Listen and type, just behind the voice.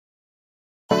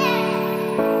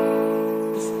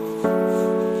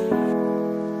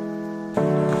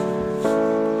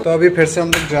तो अभी फिर से हम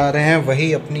लोग जा रहे हैं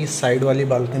वही अपनी साइड वाली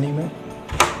बालकनी में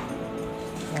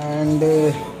एंड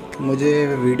मुझे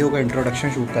वीडियो का इंट्रोडक्शन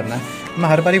शूट करना है। मैं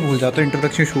हर बार ही भूल जाता हूँ,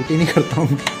 इंट्रोडक्शन शूट ही नहीं करता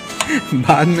हूँ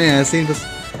बाद में ऐसे ही बस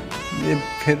ये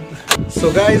फिर।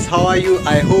 So guys, how are you?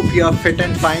 I hope you are fit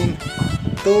and fine.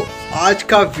 तो आज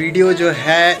का वीडियो जो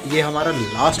है ये हमारा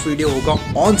लास्ट वीडियो होगा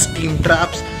ऑन स्टीम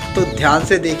ट्रैप्स, तो ध्यान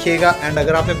से देखिएगा। एंड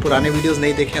अगर आपने पुराने वीडियोस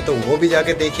नहीं देखे हैं तो वो भी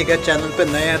जाके देखिएगा। चैनल पे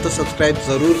नए हैं तो सब्सक्राइब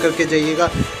ज़रूर करके जाइएगा।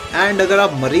 एंड अगर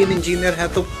आप मरीन इंजीनियर हैं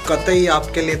तो कतई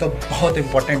आपके लिए तो बहुत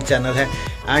इंपॉर्टेंट चैनल है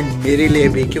एंड मेरे लिए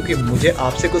भी, क्योंकि मुझे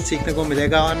आपसे कुछ सीखने को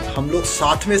मिलेगा और हम लोग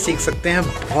साथ में सीख सकते हैं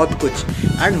बहुत कुछ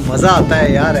एंड मज़ा आता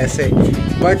है यार ऐसे।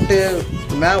 बट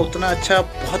मैं उतना अच्छा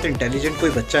बहुत इंटेलिजेंट कोई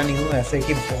बच्चा नहीं हूँ ऐसे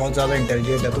कि बहुत ज़्यादा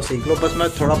इंटेलिजेंट है तो सीख लो। बस मैं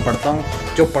थोड़ा पढ़ता हूँ,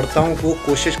 जो पढ़ता हूँ वो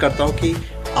कोशिश करता हूँ कि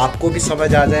आपको भी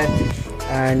समझ आ जाए।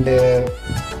 एंड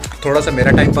थोड़ा सा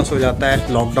मेरा टाइम पास हो जाता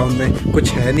है, लॉकडाउन में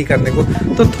कुछ है नहीं करने को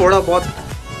तो थोड़ा बहुत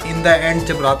इन द एंड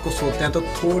जब रात को सोते हैं तो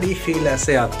थोड़ी फील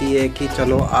ऐसे आती है कि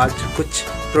चलो आज कुछ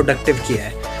प्रोडक्टिव किया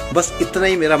है। बस इतना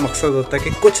ही मेरा मकसद होता है कि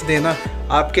कुछ देना।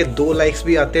 आपके 2 लाइक्स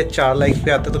भी आते हैं, 4 लाइक्स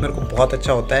भी आते हैं तो मेरे को बहुत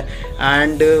अच्छा होता है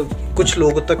एंड कुछ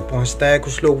लोगों तक पहुंचता है,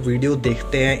 कुछ लोग वीडियो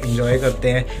देखते हैं, एंजॉय करते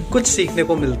हैं, कुछ सीखने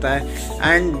को मिलता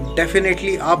है। एंड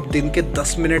डेफिनेटली आप दिन के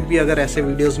 10 मिनट भी अगर ऐसे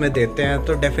वीडियोस में देते हैं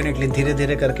तो डेफिनेटली धीरे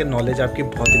धीरे करके नॉलेज आपकी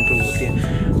बहुत इंप्रूव होती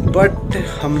है। बट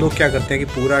हम लोग क्या करते हैं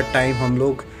कि पूरा टाइम हम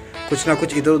लोग कुछ ना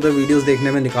कुछ इधर उधर वीडियोस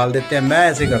देखने में निकाल देते हैं। मैं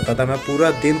ऐसे करता था, मैं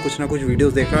पूरा दिन कुछ ना कुछ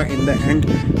वीडियोस देख रहा हूँ, इन द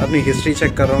एंड अपनी हिस्ट्री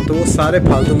चेक कर रहा हूँ तो वो सारे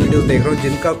फालतू वीडियोस देख रहा हूँ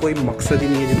जिनका कोई मकसद ही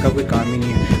नहीं है, जिनका कोई काम ही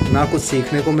नहीं है, ना कुछ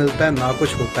सीखने को मिलता है ना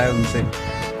कुछ होता है उनसे।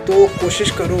 तो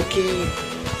कोशिश करो कि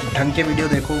ढंग के वीडियो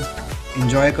देखो,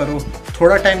 एंजॉय करो,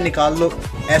 थोड़ा टाइम निकाल लो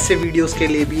ऐसे वीडियोस के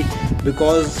लिए भी,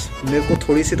 बिकॉज मेरे को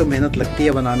थोड़ी सी तो मेहनत लगती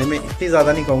है बनाने में, इतनी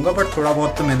ज़्यादा नहीं कहूँगा बट थोड़ा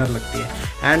बहुत तो मेहनत लगती है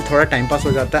एंड थोड़ा टाइम पास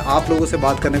हो जाता है। आप लोगों से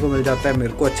बात करने को मिल जाता है,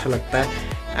 मेरे को अच्छा लगता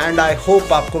है एंड आई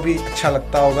होप आपको भी अच्छा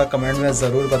लगता होगा। कमेंट में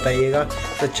ज़रूर बताइएगा।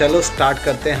 तो चलो स्टार्ट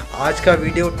करते हैं आज का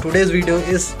video. Today's video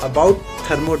is about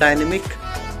thermodynamic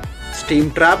steam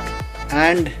trap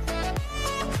and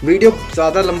video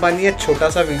ज़्यादा लंबा नहीं है, छोटा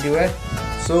सा वीडियो है।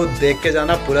 सो देख के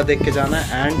जाना, पूरा देख के जाना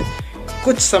एंड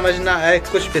कुछ समझना है,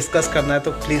 कुछ डिस्कस करना है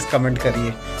तो प्लीज़ कमेंट करिए।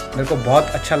 मेरे को बहुत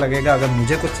अच्छा लगेगा अगर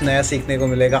मुझे कुछ नया सीखने को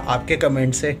मिलेगा आपके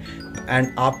कमेंट से। एंड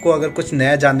आपको अगर कुछ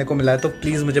नया जानने को मिला है तो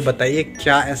प्लीज़ मुझे बताइए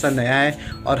क्या ऐसा नया है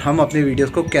और हम अपनी वीडियोस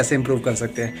को कैसे इम्प्रूव कर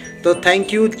सकते हैं। तो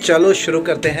थैंक यू, चलो शुरू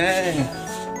करते हैं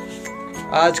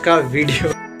आज का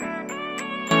video.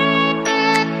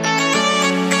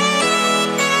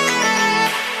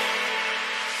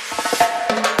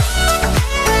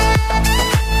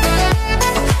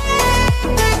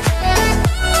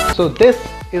 So this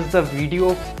is the video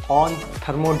on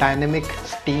thermodynamic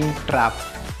steam trap.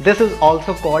 This is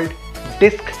also called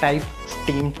disc type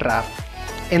steam trap.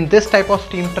 In this type of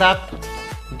steam trap,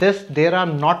 there are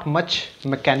not much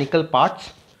mechanical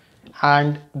parts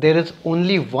and there is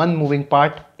only one moving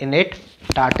part in it,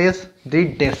 that is the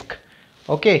disc.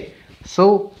 Okay,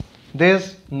 so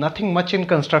there's nothing much in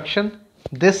construction.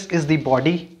 This is the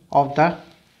body of the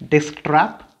disc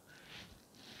trap.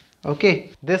 Okay,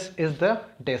 this is the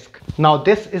disc. Now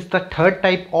this is the third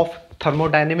type of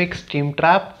thermodynamic steam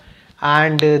trap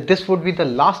and this would be the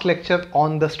last lecture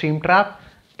on the steam trap.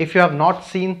 If you have not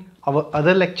seen our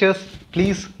other lectures,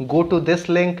 please go to this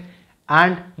link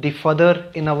and the further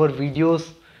in our videos.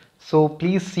 So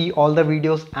please see all the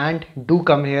videos and do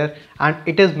come here, and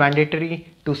it is mandatory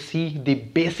to see the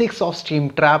basics of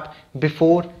steam trap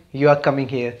before you are coming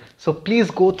here. So please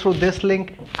go through this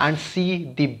link and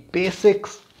see the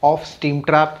basics of steam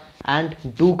trap and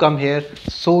do come here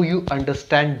so you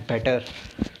understand better.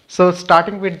 So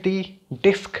starting with the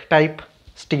disc type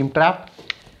steam trap,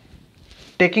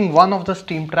 taking one of the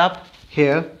steam trap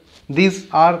here, these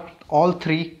are all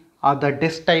 3 are the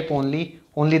disc type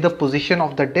only the position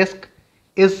of the disc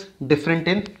is different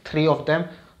in 3 of them,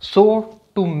 so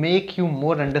to make you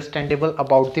more understandable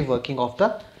about the working of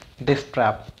the disc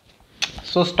trap.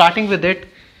 So starting with it,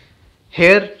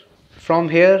 here from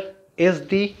here is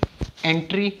the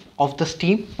entry of the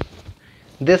steam.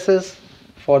 This is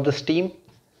for the steam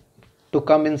to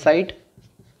come inside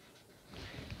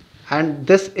and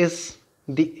this is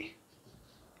the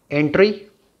entry.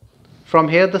 From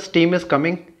here the steam is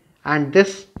coming and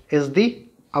this is the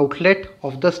outlet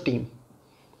of the steam.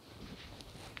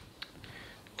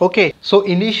 Okay, so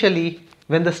initially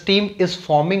when the steam is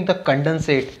forming the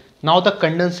condensate, now the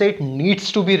condensate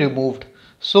needs to be removed.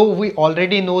 So we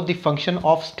already know the function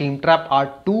of steam trap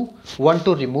are 2, one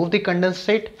to remove the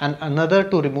condensate and another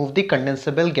to remove the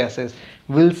condensable gases.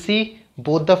 We'll see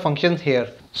both the functions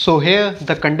here. So here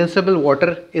the condensable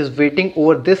water is waiting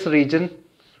over this region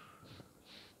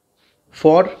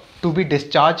for to be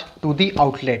discharged to the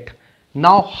outlet.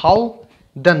 Now how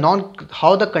the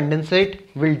condensate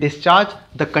will discharge?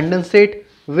 The condensate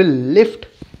will lift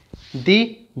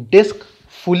the disc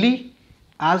fully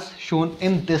as shown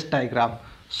in this diagram.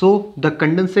 So the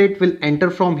condensate will enter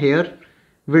from here,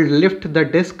 will lift the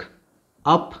disc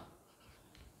up,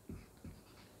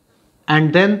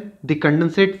 and then the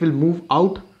condensate will move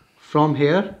out from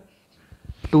here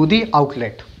to the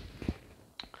outlet.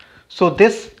 So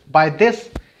by this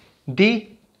the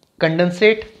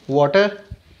condensate water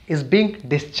is being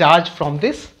discharged from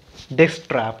this disc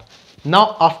trap.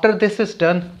 Now after this is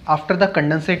done, after the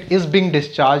condensate is being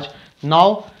discharged,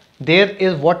 now there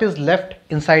is what is left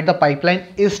inside the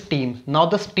pipeline is steam. Now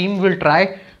the steam will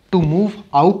try to move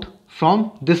out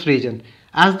from this region.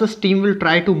 As the steam will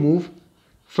try to move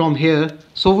from here,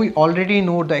 so we already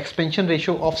know the expansion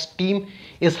ratio of steam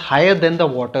is higher than the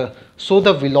water, so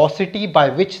the velocity by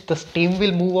which the steam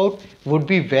will move out would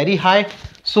be very high.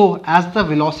 So as the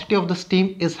velocity of the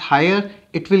steam is higher,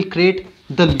 it will create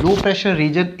the low pressure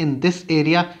region in this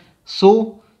area,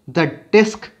 so the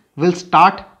disc will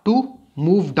start to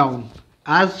move down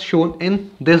as shown in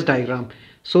this diagram.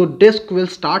 So disc will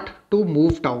start to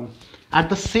move down. At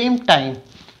the same time,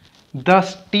 the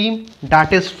steam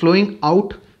that is flowing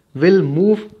out will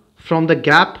move from the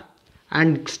gap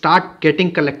and start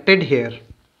getting collected here.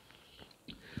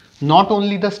 Not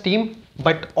only the steam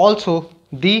but also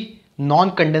the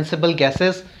non-condensable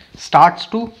gases starts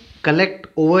to collect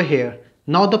over here.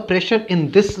 Now the pressure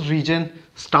in this region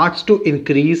starts to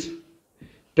increase.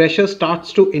 Pressure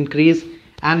starts to increase,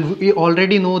 and we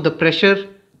already know the pressure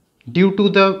due to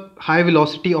the high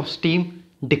velocity of steam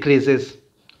decreases.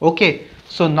 Okay,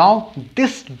 so now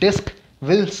this disc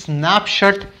will snap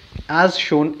shut as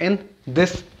shown in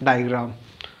this diagram.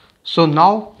 So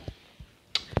now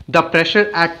the pressure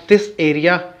at this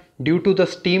area due to the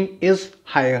steam is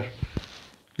higher.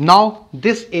 Now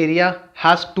this area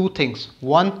has two things.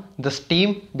 One, the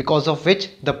steam, because of which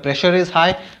the pressure is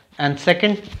high, and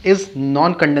second is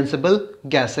non-condensable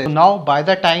gases. So now by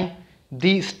the time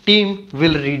the steam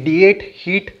will radiate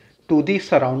heat to the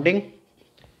surrounding,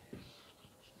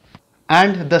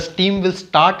 and the steam will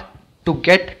start to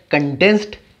get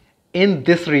condensed in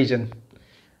this region,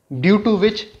 due to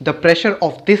which the pressure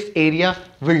of this area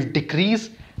will decrease,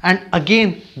 and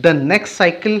again the next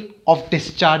cycle of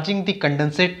discharging the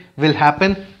condensate will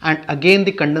happen, and again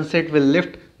the condensate will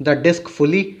lift the disc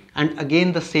fully, and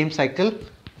again the same cycle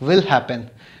will happen.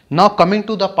 Now coming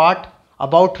to the part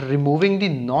about removing the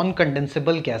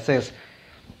non-condensable gases.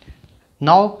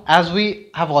 Now as we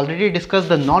have already discussed,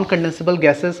 the non-condensable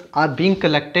gases are being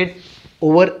collected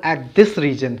over at this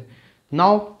region.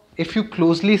 Now if you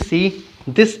closely see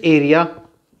this area,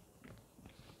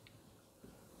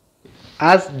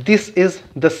 as this is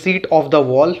the seat of the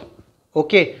wall,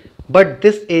 okay, but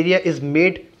this area is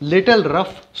made little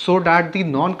rough so that the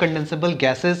non-condensable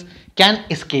gases can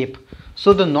escape.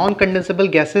 So the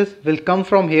non-condensable gases will come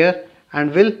from here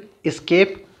and will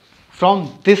escape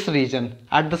from this region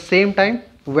at the same time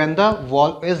when the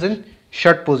wall is in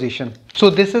shut position. So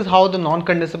this is how the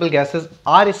non-condensable gases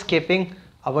are escaping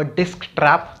our disc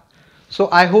trap. So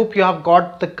I hope you have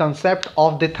got the concept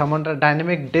of the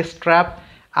thermodynamic disc trap,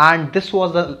 and this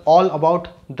was all about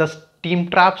the steam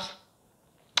traps.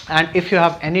 And if you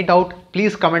have any doubt,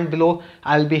 please comment below.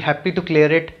 I'll be happy to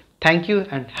clear it. Thank you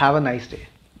and have a nice day.